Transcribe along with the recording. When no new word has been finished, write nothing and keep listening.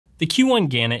The Q-1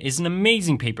 Gannet is an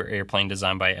amazing paper airplane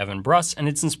designed by Evan Brus, and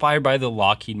it's inspired by the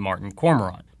Lockheed Martin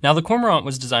Cormorant. Now, the Cormorant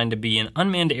was designed to be an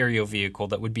unmanned aerial vehicle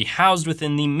that would be housed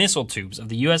within the missile tubes of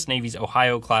the U.S. Navy's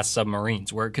Ohio-class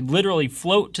submarines, where it could literally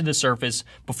float to the surface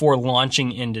before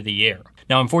launching into the air.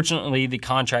 Now, unfortunately, the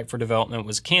contract for development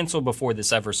was canceled before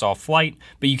this ever saw flight,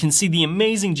 but you can see the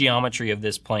amazing geometry of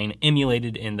this plane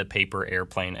emulated in the paper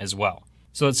airplane as well.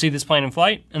 So let's see this plane in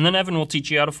flight, and then Evan will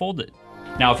teach you how to fold it.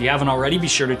 Now, if you haven't already, be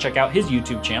sure to check out his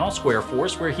YouTube channel, Square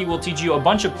Force, where he will teach you a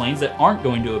bunch of planes that aren't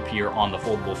going to appear on the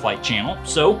Foldable Flight channel.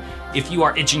 So, if you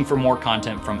are itching for more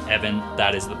content from Evan,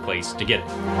 that is the place to get it.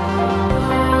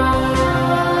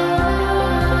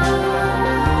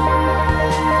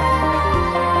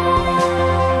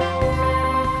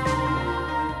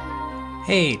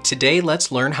 Hey, today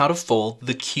let's learn how to fold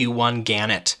the Q-1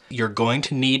 Gannet. You're going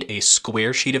to need a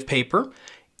square sheet of paper.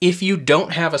 If you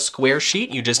don't have a square sheet,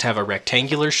 you just have a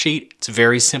rectangular sheet, it's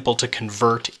very simple to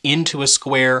convert into a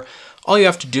square. All you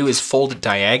have to do is fold it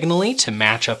diagonally to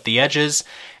match up the edges,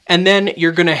 and then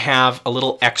you're gonna have a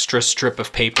little extra strip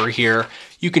of paper here.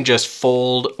 You can just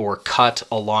fold or cut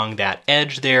along that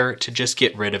edge there to just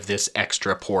get rid of this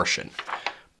extra portion.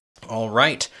 All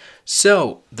right,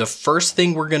 so the first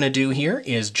thing we're gonna do here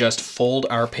is just fold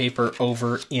our paper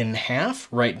over in half,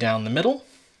 right down the middle.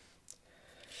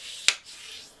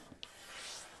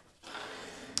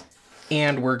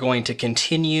 And we're going to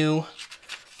continue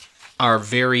our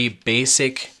very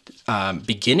basic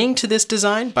beginning to this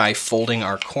design by folding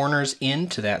our corners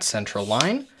into that central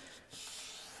line.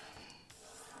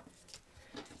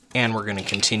 And we're going to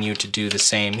continue to do the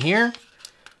same here.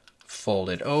 Fold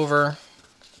it over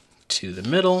to the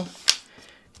middle,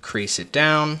 crease it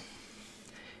down,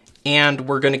 and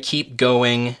we're going to keep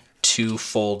going to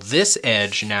fold this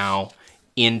edge now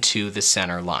into the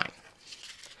center line.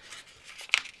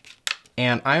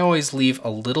 And I always leave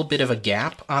a little bit of a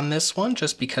gap on this one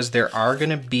just because there are going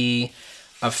to be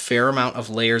a fair amount of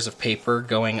layers of paper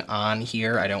going on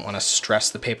here. I don't want to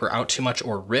stress the paper out too much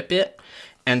or rip it.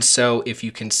 And so if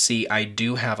you can see, I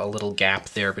do have a little gap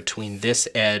there between this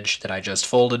edge that I just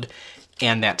folded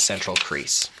and that central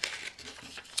crease.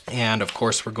 And of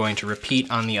course, we're going to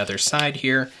repeat on the other side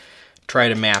here. Try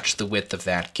to match the width of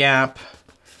that gap.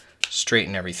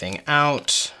 Straighten everything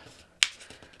out.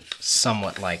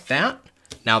 Somewhat like that.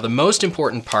 Now the most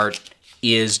important part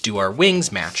is, do our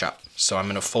wings match up? So I'm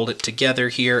going to fold it together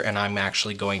here, and I'm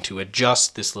actually going to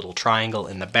adjust this little triangle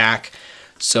in the back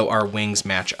so our wings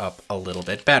match up a little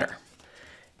bit better.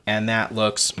 And that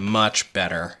looks much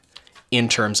better in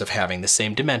terms of having the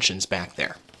same dimensions back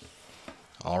there.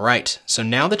 All right, so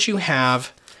now that you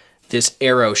have this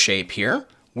arrow shape here,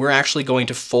 we're actually going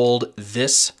to fold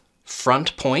this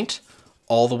front point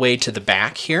all the way to the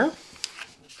back here.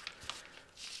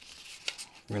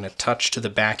 We're going to touch to the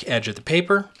back edge of the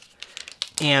paper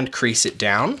and crease it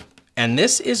down. And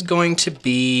this is going to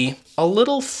be a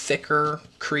little thicker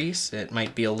crease. It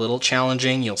might be a little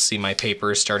challenging. You'll see my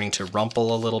paper is starting to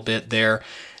rumple a little bit there.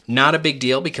 Not a big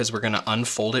deal because we're going to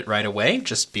unfold it right away.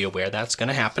 Just be aware that's going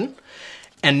to happen.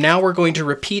 And now we're going to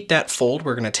repeat that fold.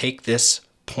 We're going to take this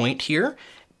point here,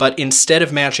 but instead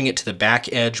of matching it to the back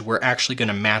edge, we're actually going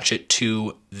to match it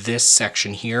to this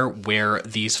section here where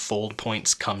these fold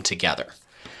points come together.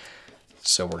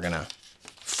 So we're going to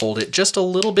fold it just a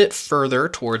little bit further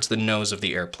towards the nose of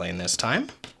the airplane this time.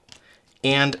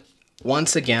 And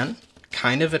once again,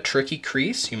 kind of a tricky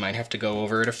crease. You might have to go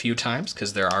over it a few times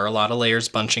because there are a lot of layers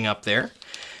bunching up there.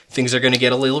 Things are going to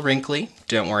get a little wrinkly.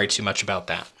 Don't worry too much about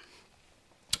that.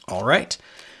 All right.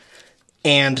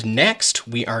 And next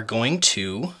we are going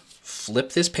to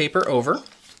flip this paper over,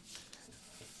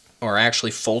 or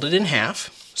actually fold it in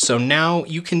half. So now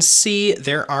you can see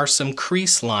there are some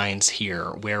crease lines here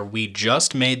where we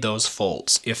just made those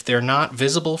folds. If they're not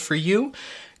visible for you,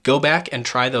 go back and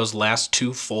try those last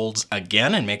two folds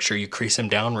again and make sure you crease them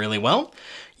down really well.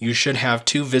 You should have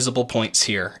two visible points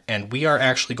here. And we are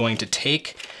actually going to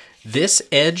take this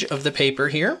edge of the paper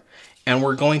here and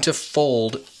we're going to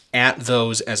fold at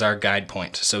those as our guide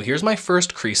point. So here's my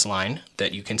first crease line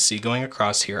that you can see going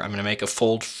across here. I'm going to make a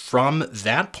fold from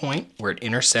that point where it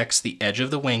intersects the edge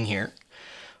of the wing here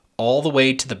all the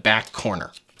way to the back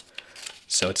corner.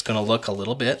 So it's going to look a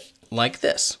little bit like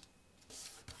this.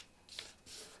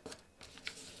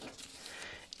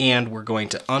 And we're going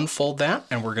to unfold that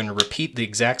and we're going to repeat the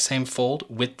exact same fold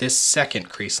with this second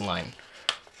crease line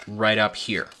right up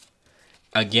here.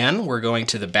 Again, we're going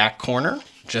to the back corner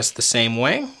just the same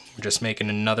way. We're just making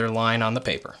another line on the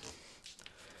paper.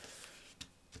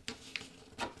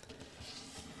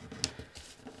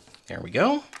 There we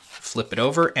go. Flip it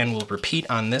over and we'll repeat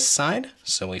on this side.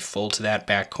 So we fold to that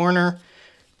back corner,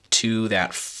 to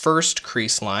that first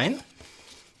crease line,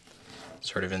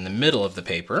 sort of in the middle of the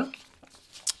paper,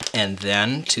 and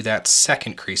then to that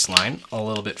second crease line a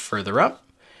little bit further up.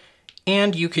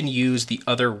 And you can use the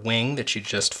other wing that you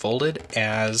just folded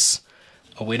as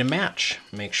a way to match.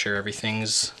 Make sure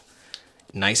everything's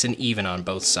nice and even on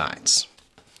both sides.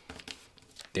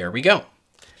 There we go.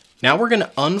 Now we're going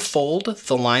to unfold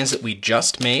the lines that we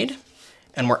just made,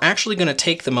 and we're actually going to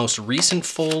take the most recent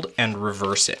fold and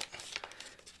reverse it.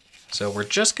 So we're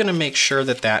just going to make sure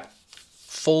that that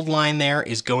fold line there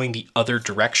is going the other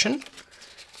direction.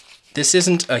 This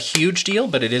isn't a huge deal,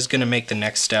 but it is going to make the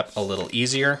next step a little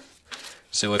easier.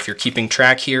 So if you're keeping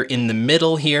track here, in the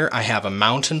middle here, I have a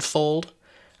mountain fold.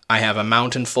 I have a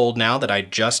mountain fold now that I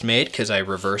just made because I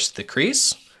reversed the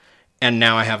crease. And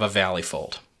now I have a valley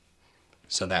fold.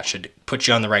 So that should put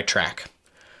you on the right track.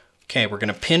 Okay, we're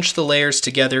going to pinch the layers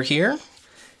together here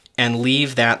and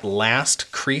leave that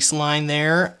last crease line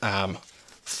there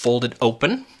folded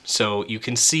open. So you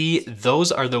can see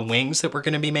those are the wings that we're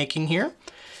going to be making here.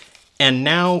 And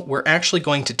now we're actually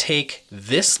going to take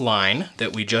this line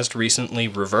that we just recently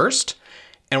reversed,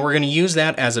 and we're going to use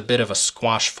that as a bit of a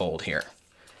squash fold here.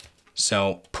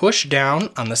 So push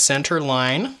down on the center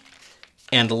line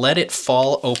and let it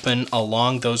fall open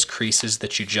along those creases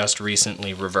that you just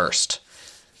recently reversed.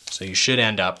 So you should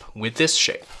end up with this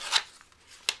shape.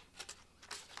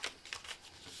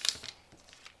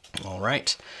 All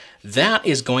right, that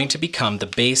is going to become the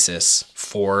basis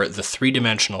for the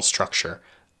three-dimensional structure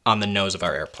on the nose of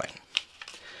our airplane.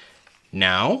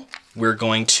 Now we're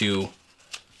going to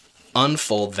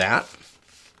unfold that.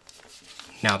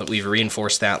 Now that we've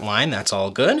reinforced that line, that's all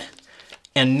good.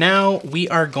 And now we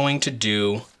are going to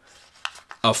do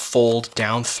a fold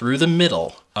down through the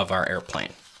middle of our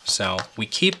airplane. So we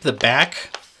keep the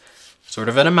back sort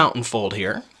of at a mountain fold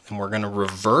here, and we're going to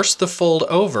reverse the fold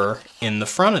over in the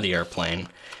front of the airplane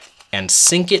and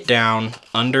sink it down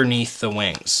underneath the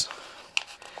wings.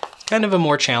 Kind of a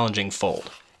more challenging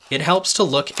fold. It helps to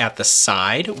look at the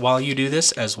side while you do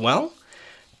this as well,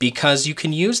 because you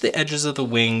can use the edges of the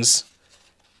wings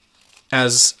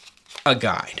as a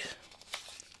guide.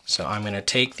 So I'm going to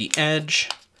take the edge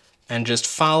and just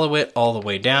follow it all the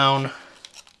way down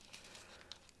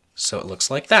so it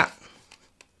looks like that.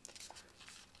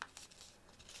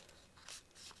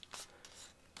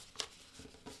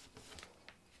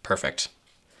 Perfect.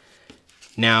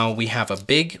 Now we have a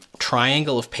big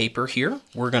triangle of paper here.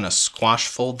 We're going to squash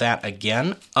fold that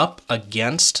again up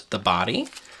against the body.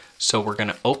 So we're going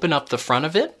to open up the front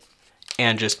of it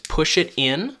and just push it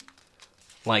in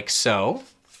like so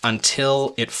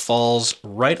until it falls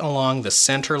right along the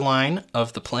center line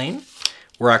of the plane.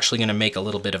 We're actually going to make a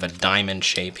little bit of a diamond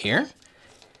shape here.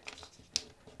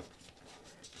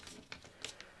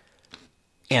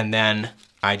 And then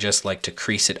I just like to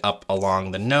crease it up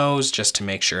along the nose just to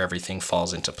make sure everything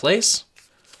falls into place.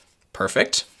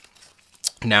 Perfect.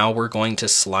 Now we're going to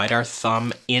slide our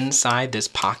thumb inside this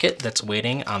pocket that's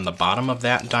waiting on the bottom of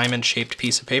that diamond-shaped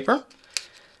piece of paper.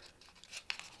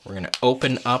 We're going to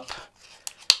open up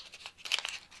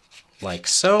like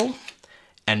so.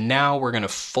 And now we're going to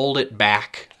fold it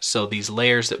back so these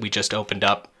layers that we just opened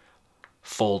up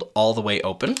fold all the way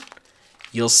open.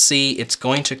 You'll see it's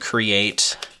going to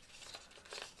create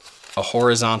a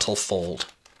horizontal fold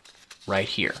right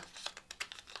here.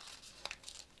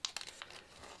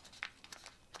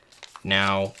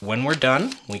 Now, when we're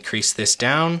done, we crease this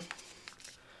down.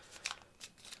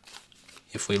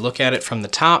 If we look at it from the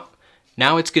top,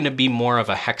 now it's going to be more of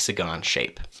a hexagon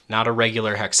shape. Not a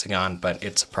regular hexagon, but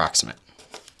it's approximate.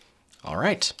 All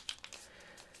right.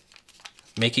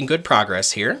 Making good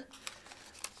progress here.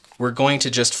 We're going to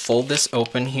just fold this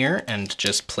open here and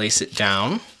just place it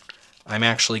down. I'm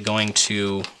actually going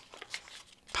to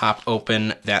pop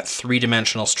open that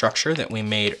three-dimensional structure that we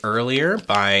made earlier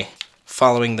by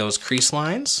following those crease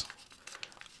lines.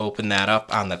 Open that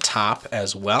up on the top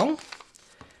as well.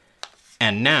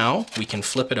 And now we can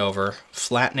flip it over,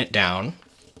 flatten it down.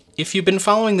 If you've been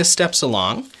following the steps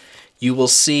along, you will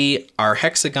see our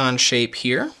hexagon shape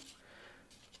here.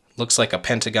 Looks like a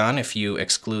pentagon if you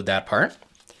exclude that part.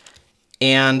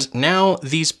 And now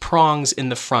these prongs in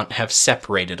the front have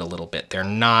separated a little bit. They're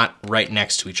not right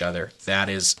next to each other. That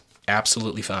is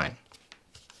absolutely fine.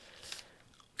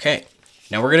 Okay,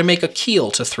 now we're going to make a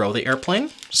keel to throw the airplane.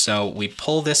 So we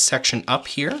pull this section up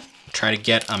here, try to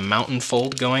get a mountain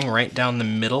fold going right down the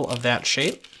middle of that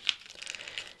shape.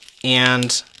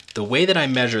 And the way that I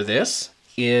measure this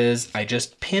is I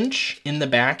just pinch in the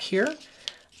back here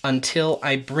until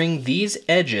I bring these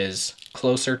edges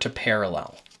closer to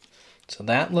parallel. So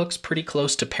that looks pretty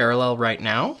close to parallel right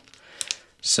now.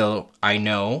 so I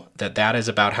know that that is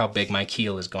about how big my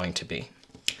keel is going to be.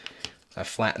 I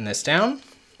flatten this down,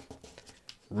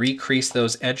 recrease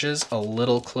those edges a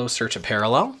little closer to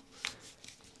parallel,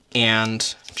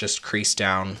 and just crease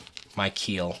down my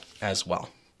keel as well.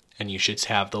 And you should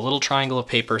have the little triangle of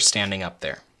paper standing up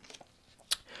there.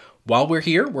 While we're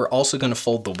here, we're also going to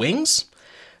fold the wings.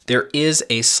 There is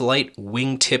a slight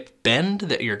wingtip bend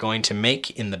that you're going to make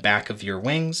in the back of your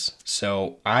wings.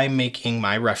 So I'm making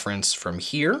my reference from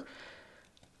here,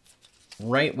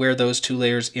 right where those two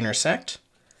layers intersect.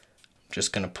 I'm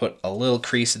just going to put a little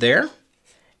crease there.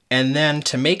 And then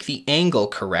to make the angle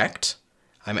correct,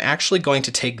 I'm actually going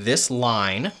to take this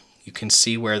line. You can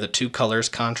see where the two colors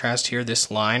contrast here,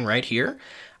 this line right here.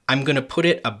 I'm going to put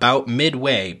it about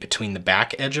midway between the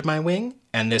back edge of my wing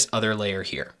and this other layer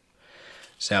here.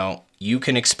 So you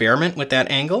can experiment with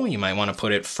that angle. You might want to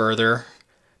put it further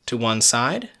to one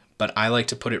side, but I like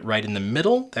to put it right in the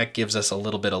middle. That gives us a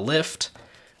little bit of lift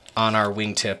on our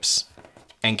wingtips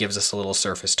and gives us a little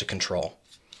surface to control.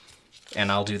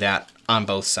 And I'll do that on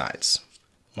both sides.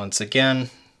 Once again,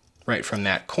 right from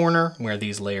that corner where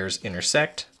these layers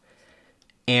intersect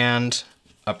and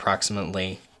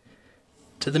approximately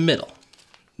to the middle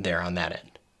there on that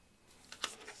end.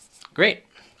 Great.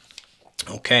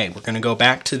 Okay, we're going to go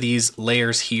back to these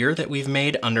layers here that we've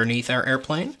made underneath our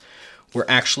airplane. We're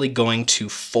actually going to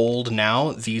fold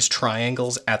now these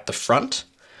triangles at the front.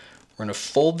 We're going to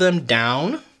fold them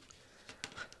down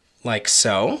like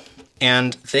so,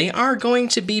 and they are going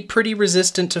to be pretty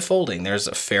resistant to folding. There's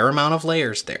a fair amount of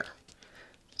layers there.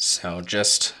 So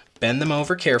just bend them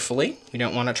over carefully. We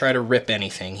don't want to try to rip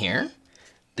anything here.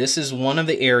 This is one of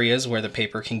the areas where the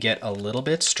paper can get a little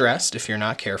bit stressed if you're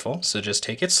not careful, so just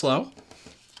take it slow.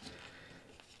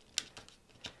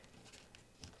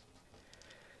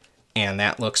 And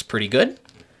that looks pretty good.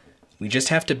 We just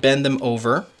have to bend them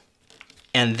over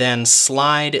and then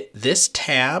slide this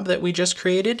tab that we just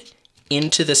created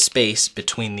into the space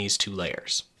between these two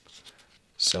layers.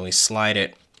 So we slide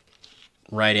it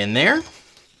right in there,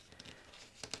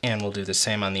 and we'll do the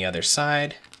same on the other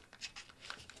side.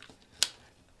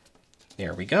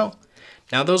 There we go.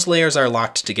 Now those layers are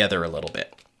locked together a little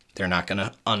bit. They're not going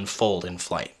to unfold in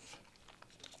flight.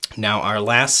 Now our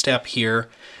last step here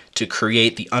to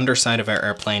create the underside of our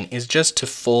airplane is just to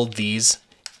fold these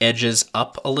edges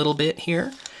up a little bit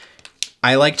here.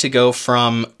 I like to go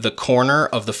from the corner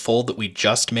of the fold that we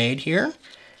just made here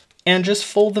and just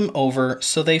fold them over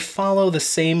so they follow the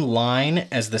same line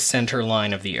as the center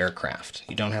line of the aircraft.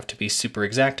 You don't have to be super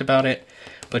exact about it,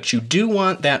 but you do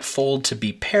want that fold to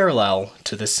be parallel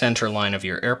to the center line of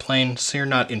your airplane so you're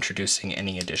not introducing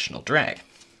any additional drag.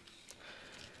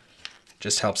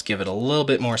 Just helps give it a little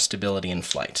bit more stability in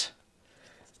flight.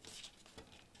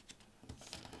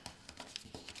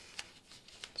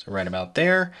 So right about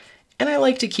there. And I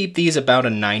like to keep these about a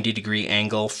 90-degree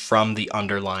angle from the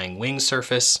underlying wing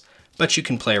surface, but you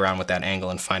can play around with that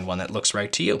angle and find one that looks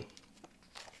right to you.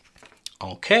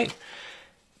 Okay,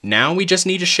 now we just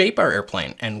need to shape our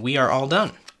airplane and we are all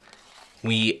done.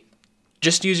 We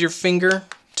just use your finger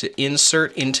to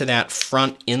insert into that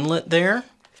front inlet there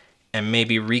and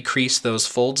maybe recrease those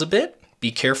folds a bit.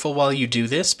 Be careful while you do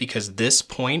this because this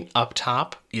point up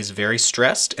top is very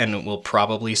stressed and it will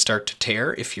probably start to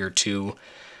tear if you're too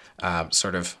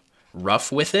sort of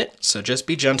rough with it. So just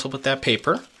be gentle with that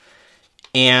paper.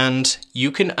 And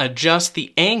you can adjust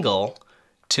the angle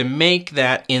to make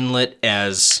that inlet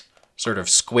as sort of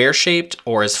square shaped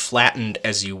or as flattened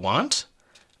as you want.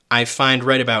 I find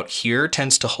right about here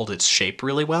tends to hold its shape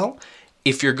really well.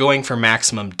 If you're going for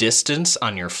maximum distance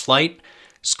on your flight,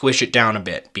 squish it down a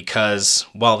bit because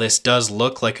while this does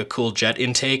look like a cool jet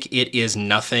intake, it is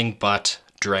nothing but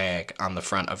drag on the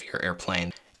front of your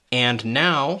airplane. And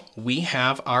now we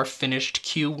have our finished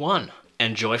Q1.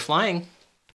 Enjoy flying!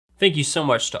 Thank you so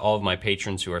much to all of my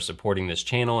patrons who are supporting this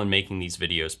channel and making these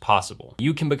videos possible.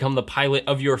 You can become the pilot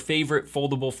of your favorite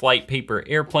foldable flight paper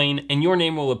airplane, and your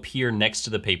name will appear next to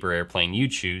the paper airplane you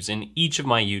choose in each of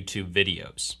my YouTube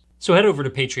videos. So head over to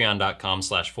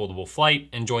patreon.com/foldableflight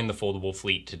and join the Foldable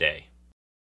Fleet today.